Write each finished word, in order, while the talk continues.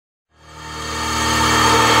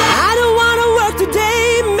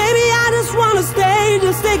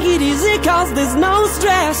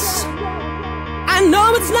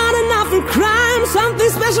it's not enough for crime. Something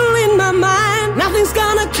special in my mind. Nothing's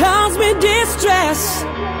gonna cause me distress.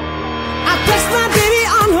 I text my baby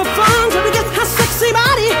on her phone, trying to get her sexy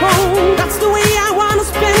body home. That's the way I wanna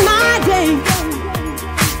spend my day.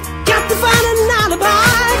 Got to find an alibi,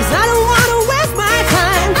 'cause I don't wanna waste my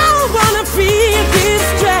time. I don't wanna feel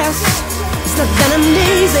distress. It's not that I'm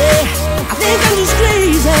lazy, I think I'm just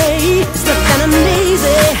crazy. It's not that I'm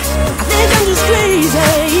lazy, I think I'm just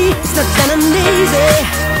crazy. It's not that I'm lazy,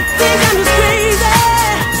 I think I'm just crazy.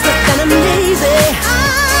 It's not that I'm lazy,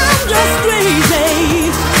 I'm just crazy.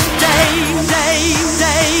 Day, day,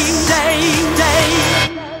 day, day, day.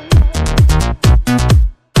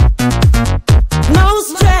 No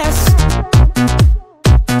stress.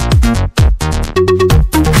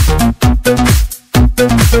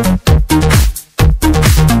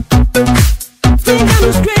 Think I'm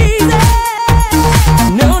just crazy.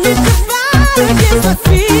 No need to fight against my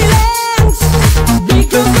feelings,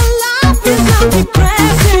 because my life is not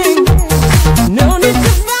depressing. No need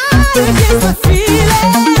to fight against my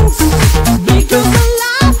feelings, because my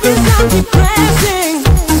life is not depressing.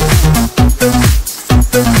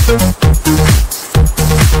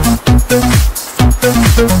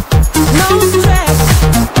 No stress.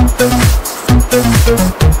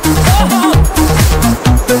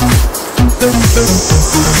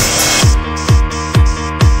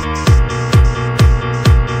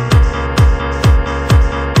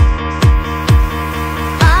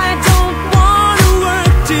 I don't wanna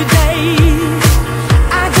work today.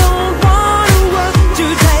 I don't wanna work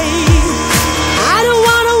today. I don't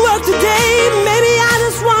wanna work today. Maybe I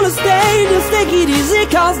just wanna stay. Just take it easy,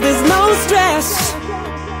 'cause there's no stress.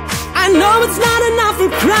 I know it's not enough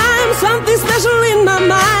for crime. Something special in my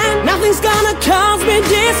mind. Nothing's gonna cause me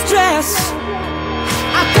distress.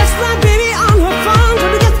 I text my baby on her phone,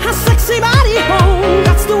 trying to get her sexy body home.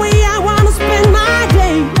 That's the way I wanna spend my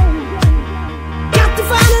day. Got to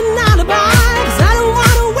find an alibi, 'cause I don't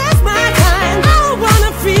wanna waste my time. I don't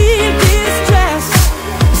wanna feel distress.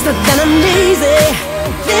 It's not that I'm lazy,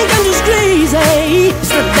 think I'm just crazy.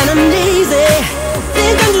 It's not that I'm lazy,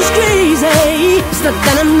 think I'm just crazy. It's not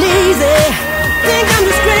that I'm lazy, think I'm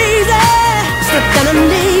just crazy. It's not that I'm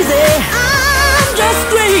lazy, I'm just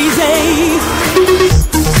crazy.